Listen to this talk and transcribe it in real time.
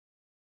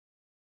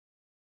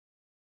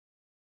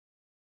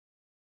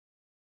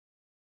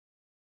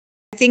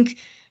I think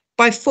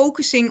by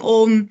focusing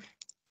on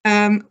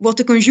what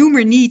the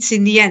consumer needs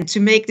in the end to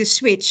make the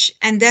switch,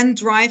 and then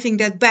driving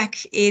that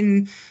back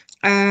in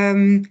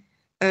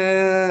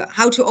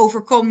how to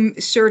overcome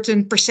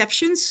certain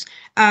perceptions.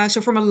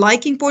 So from a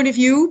liking point of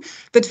view,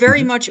 but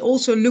very much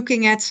also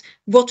looking at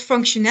what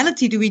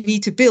functionality do we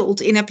need to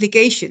build in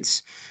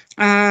applications.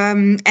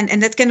 And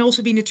that can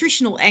also be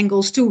nutritional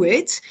angles to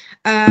it.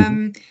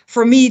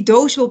 For me,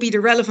 those will be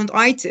the relevant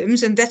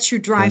items, and that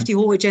should drive the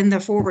whole agenda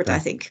forward, I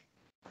think.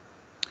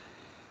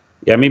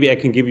 Yeah, maybe I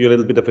can give you a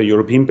little bit of a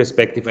European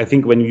perspective. I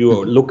think when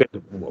you look at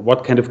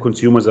what kind of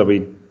consumers are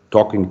we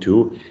talking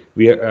to,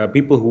 we are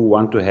people who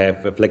want to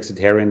have a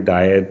flexitarian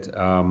diet,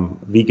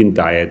 vegan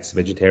diets,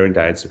 vegetarian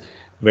diets,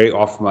 very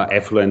often are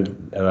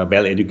affluent,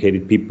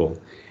 well-educated people.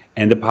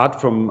 And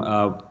apart from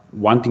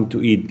wanting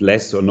to eat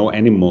less or no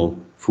animal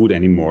food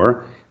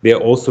anymore, they are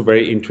also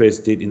very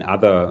interested in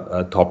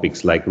other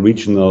topics like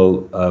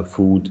regional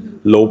food,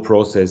 low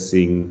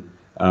processing,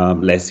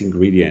 less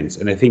ingredients.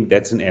 And I think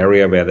that's an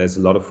area where there's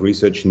a lot of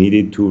research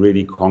needed to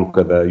really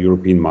conquer the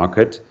European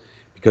market,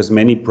 because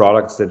many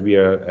products that we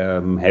are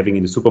having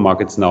in the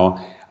supermarkets now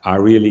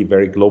are really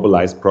very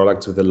globalized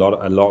products with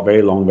a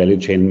very long value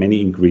chain, many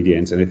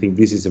ingredients. And I think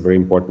this is a very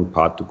important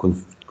part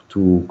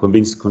to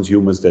convince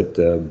consumers that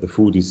the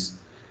food is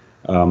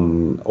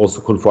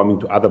also conforming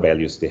to other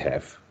values they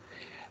have.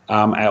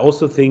 I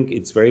also think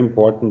it's very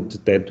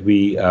important that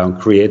we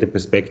create a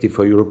perspective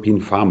for European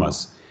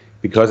farmers,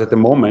 because at the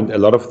moment, a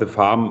lot of the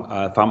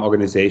farm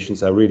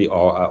organizations are really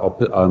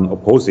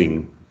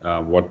opposing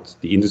what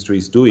the industry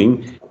is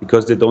doing,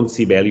 because they don't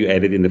see value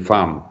added in the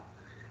farm.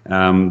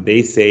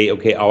 They say,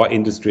 okay, our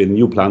industry, the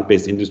new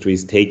plant-based industry,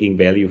 is taking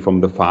value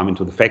from the farm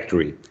into the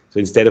factory. So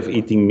instead of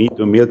eating meat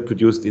or milk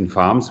produced in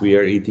farms, we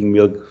are eating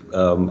milk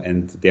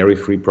and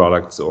dairy-free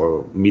products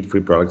or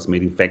meat-free products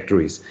made in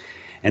factories.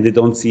 And they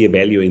don't see a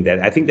value in that.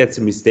 I think that's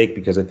a mistake,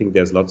 because I think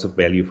there's lots of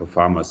value for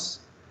farmers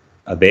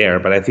there,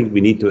 but I think we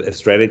need a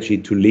strategy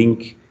to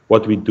link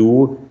what we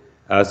do,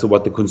 so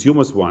what the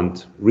consumers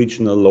want,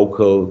 regional,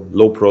 local,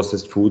 low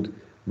processed food,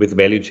 with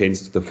value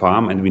chains to the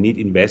farm, and we need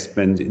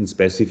investment in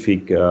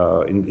specific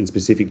in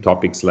specific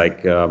topics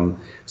like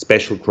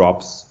special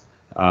crops,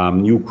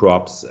 new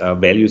crops,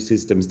 value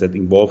systems that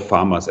involve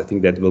farmers. I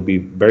think that will be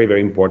very,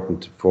 very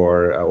important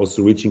for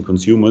also reaching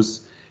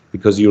consumers,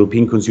 because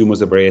European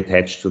consumers are very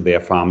attached to their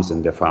farms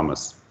and their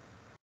farmers.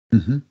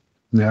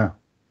 Yeah.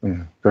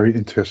 Yeah, very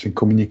interesting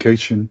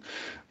communication,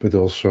 but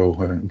also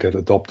get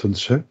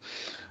adoptance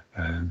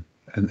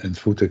and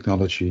food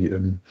technology.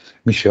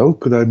 Michel,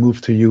 could I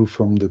move to you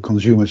from the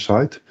consumer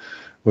side?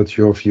 What's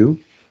your view?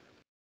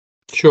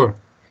 Sure.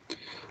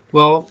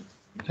 Well,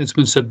 it's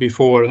been said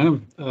before,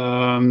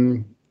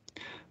 in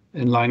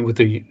line with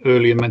the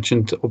earlier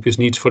mentioned obvious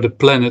needs for the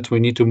planet, we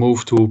need to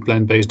move to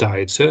plant-based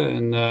diets.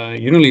 And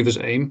Unilever's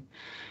aim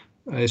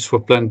is for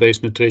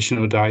plant-based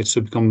nutritional diets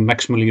to become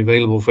maximally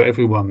available for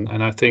everyone.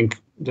 And I think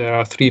there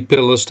are three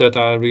pillars that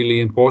are really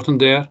important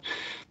there.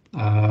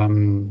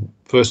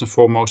 First and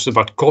foremost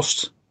about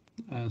cost,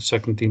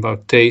 secondly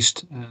about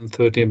taste, and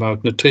thirdly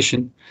about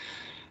nutrition.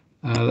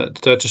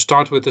 To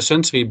start with the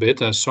sensory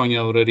bit, as Sonja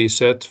already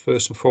said,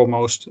 first and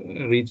foremost,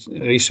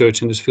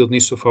 research in this field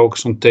needs to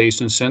focus on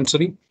taste and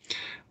sensory.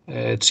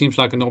 It seems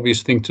like an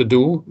obvious thing to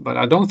do, but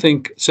I don't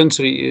think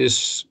sensory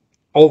is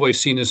always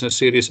seen as a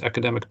serious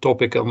academic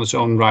topic on its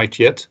own right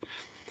yet.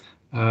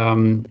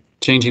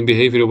 Changing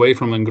behavior away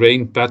from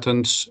ingrained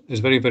patterns is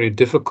very, very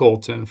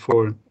difficult. And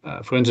for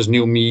instance,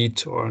 new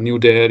meat or new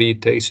dairy,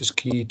 taste is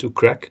key to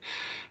crack.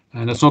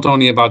 And it's not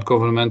only about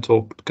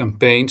governmental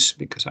campaigns,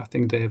 because I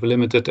think they have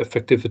limited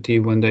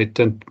effectivity when they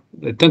tend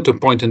to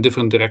point in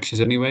different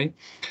directions anyway.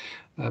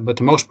 But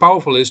the most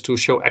powerful is to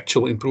show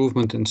actual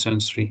improvement in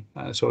sensory.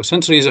 So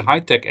sensory is a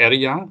high-tech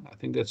area. I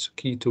think that's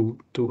key to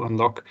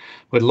unlock,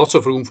 with lots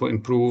of room for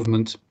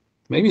improvement.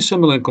 Maybe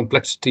similar in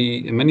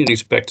complexity in many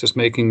respects as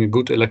making a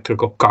good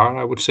electrical car,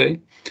 I would say.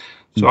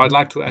 So I'd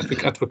like to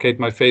advocate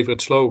my favorite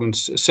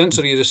slogans.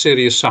 Sensory is a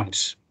serious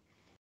science.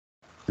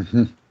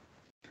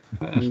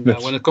 And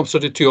when it comes to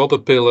the two other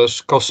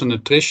pillars, cost and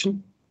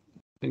nutrition,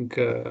 I think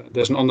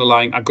there's an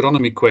underlying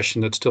agronomy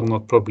question that's still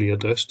not properly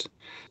addressed.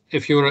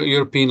 If you're a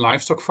European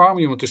livestock farmer,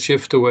 you want to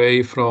shift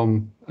away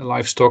from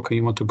livestock and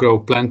you want to grow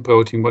plant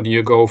protein, what do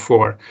you go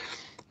for?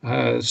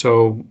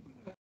 So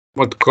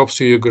what crops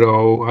do you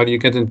grow? How do you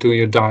get into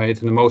your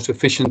diet in the most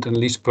efficient and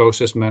least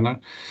processed manner?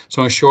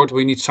 So in short,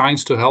 we need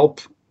science to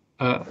help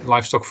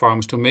livestock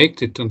farmers to make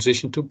the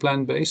transition to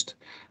plant-based.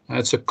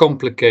 It's a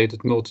complicated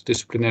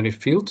multidisciplinary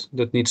field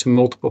that needs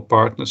multiple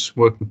partners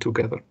working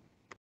together.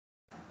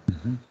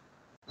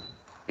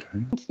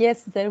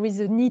 Yes, there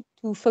is a need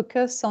to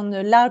focus on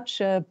a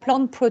large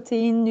plant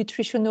protein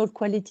nutritional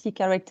quality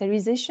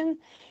characterization,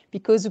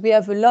 because we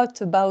have a lot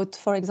about,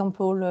 for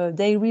example,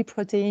 dairy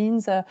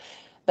proteins,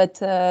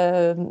 but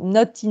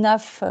not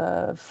enough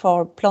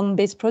for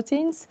plant-based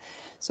proteins.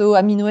 So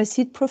amino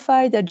acid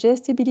profile,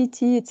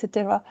 digestibility,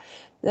 etc.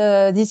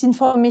 This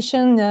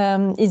information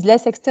is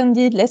less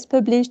extended, less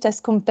published as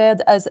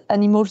compared as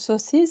animal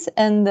sources,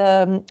 and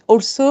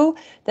also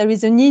there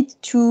is a need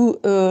to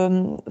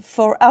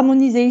for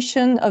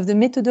harmonization of the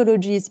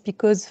methodologies,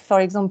 because,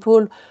 for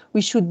example,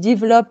 we should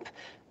develop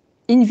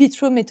in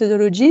vitro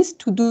methodologies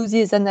to do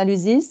these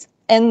analyses,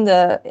 and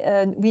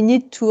we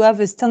need to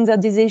have a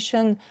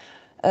standardization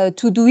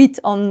to do it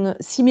on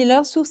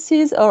similar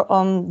sources or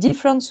on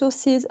different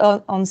sources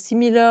or on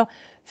similar,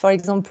 for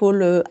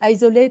example,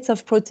 isolates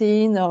of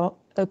protein or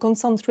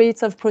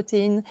concentrates of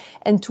protein,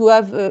 and to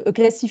have a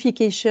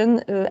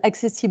classification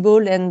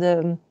accessible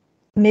and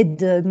made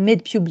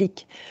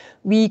public.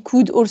 We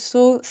could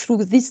also,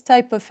 through this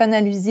type of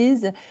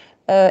analysis,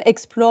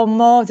 explore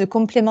more the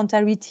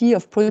complementarity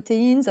of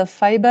proteins, of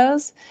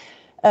fibers.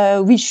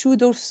 We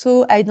should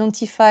also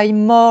identify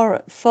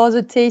more for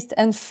the taste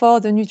and for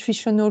the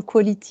nutritional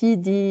quality,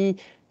 the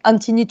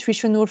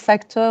anti-nutritional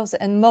factors,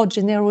 and more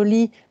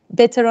generally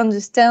better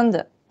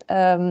understand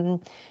the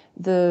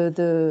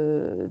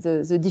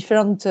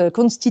different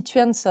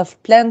constituents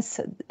of plants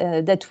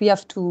that we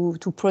have to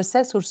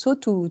process also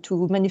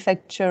to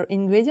manufacture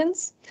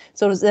ingredients.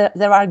 So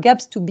there are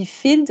gaps to be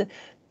filled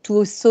to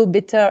also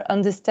better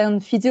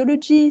understand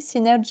physiology,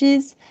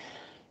 synergies.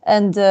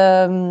 And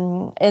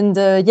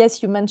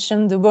yes, you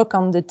mentioned the work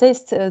on the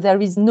taste. There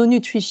is no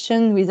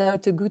nutrition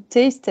without a good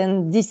taste,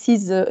 and this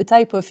is a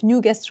type of new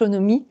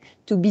gastronomy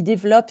to be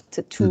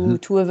developed to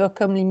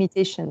overcome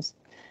limitations.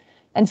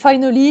 And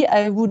finally,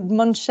 I would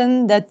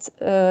mention that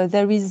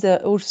there is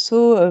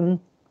also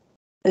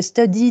a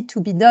study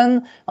to be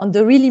done on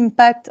the real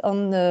impact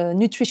on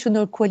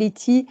nutritional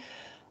quality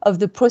of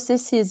the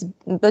processes,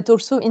 but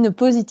also in a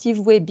positive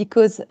way,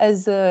 because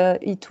as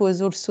it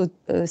was also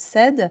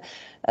said,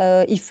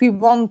 if we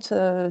want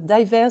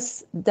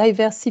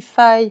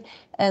diversify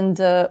and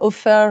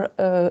offer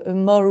a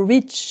more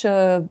rich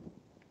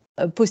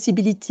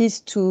possibilities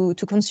to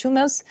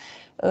consumers,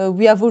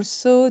 we have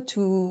also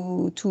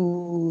to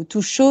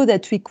show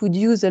that we could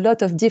use a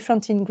lot of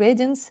different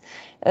ingredients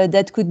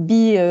that could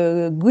be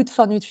good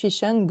for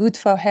nutrition, good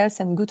for health,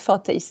 and good for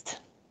taste.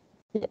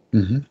 Yeah.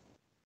 Mm-hmm.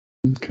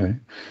 Okay.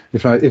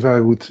 If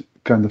I would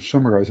kind of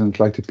summarize, and I'd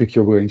like to pick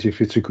your brains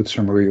if it's a good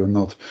summary or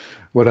not.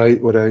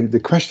 The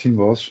question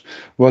was,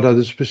 what are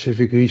the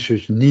specific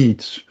research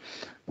needs?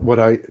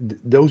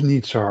 Those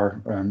needs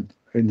are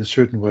in a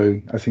certain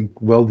way, I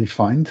think, well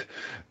defined.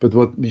 But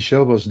what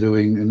Michelle was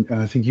doing, and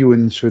I think you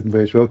in a certain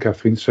way as well,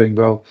 Catherine, saying,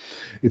 well,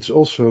 it's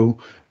also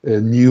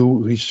new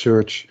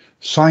research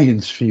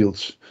science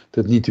fields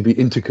that need to be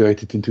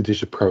integrated into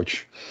this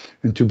approach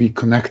and to be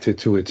connected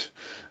to it.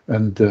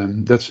 And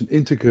that's an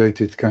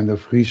integrated kind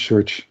of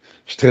research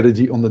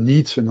strategy on the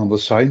needs and on the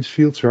science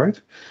fields, right?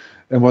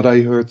 And what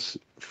I heard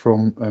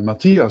from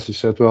Matthias, he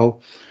said,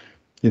 well,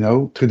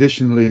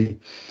 traditionally,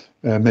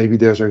 maybe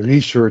there's a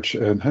research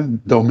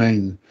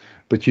domain,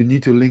 but you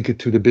need to link it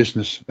to the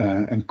business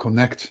and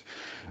connect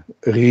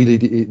really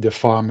the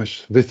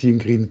farmers with the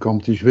ingredient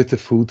companies, with the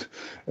food,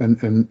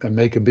 and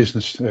make a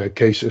business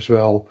case as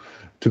well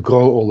to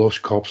grow all those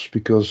crops,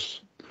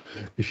 because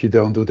if you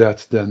don't do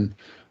that, then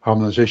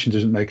harmonization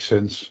doesn't make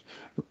sense.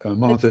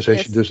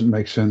 Monetization doesn't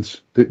make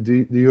sense.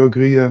 Do you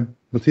agree,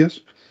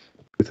 Matthias,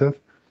 with that?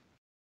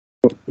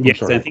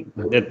 Yes, I think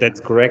that's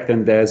correct.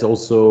 And there's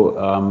also,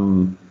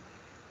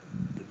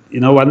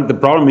 the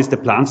problem is the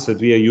plants that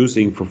we are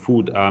using for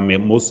food are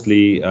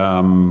mostly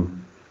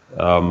kind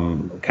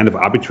of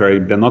arbitrary.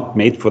 They're not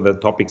made for the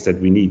topics that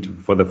we need,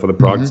 for the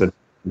products,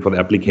 for the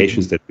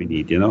applications that we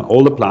need.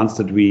 All the plants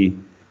that we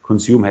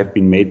consume have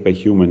been made by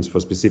humans for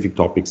specific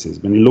topics.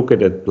 When you look at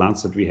the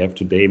plants that we have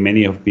today,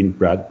 many have been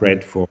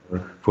bred for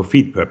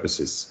feed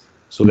purposes.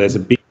 So there's a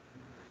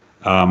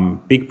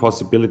big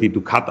possibility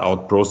to cut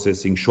out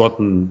processing,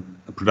 shorten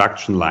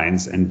production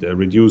lines, and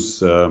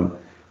reduce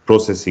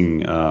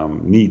processing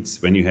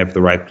needs when you have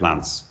the right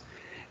plants.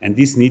 And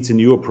this needs a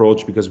new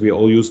approach, because we are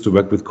all used to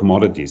work with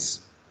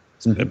commodities.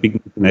 Big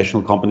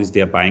international companies,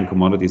 they are buying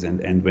commodities.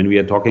 And when we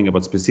are talking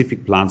about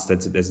specific plants,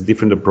 there's a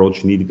different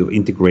approach needed to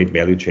integrate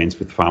value chains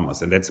with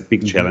farmers. And that's a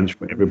big challenge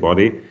for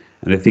everybody.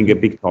 And I think a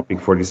big topic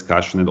for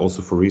discussion and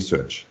also for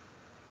research.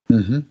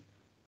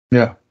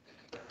 Yeah.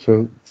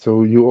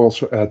 So you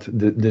also add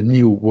the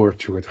new word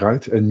to it,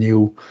 right? A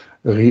new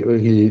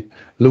really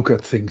look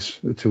at things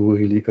to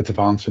really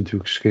advance and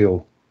to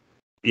scale.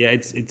 Yeah,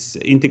 it's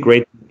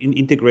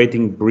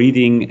integrating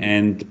breeding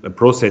and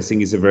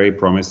processing is a very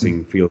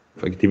promising field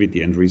of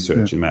activity and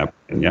research in my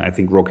opinion. Yeah, I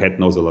think Roquette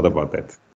knows a lot about that.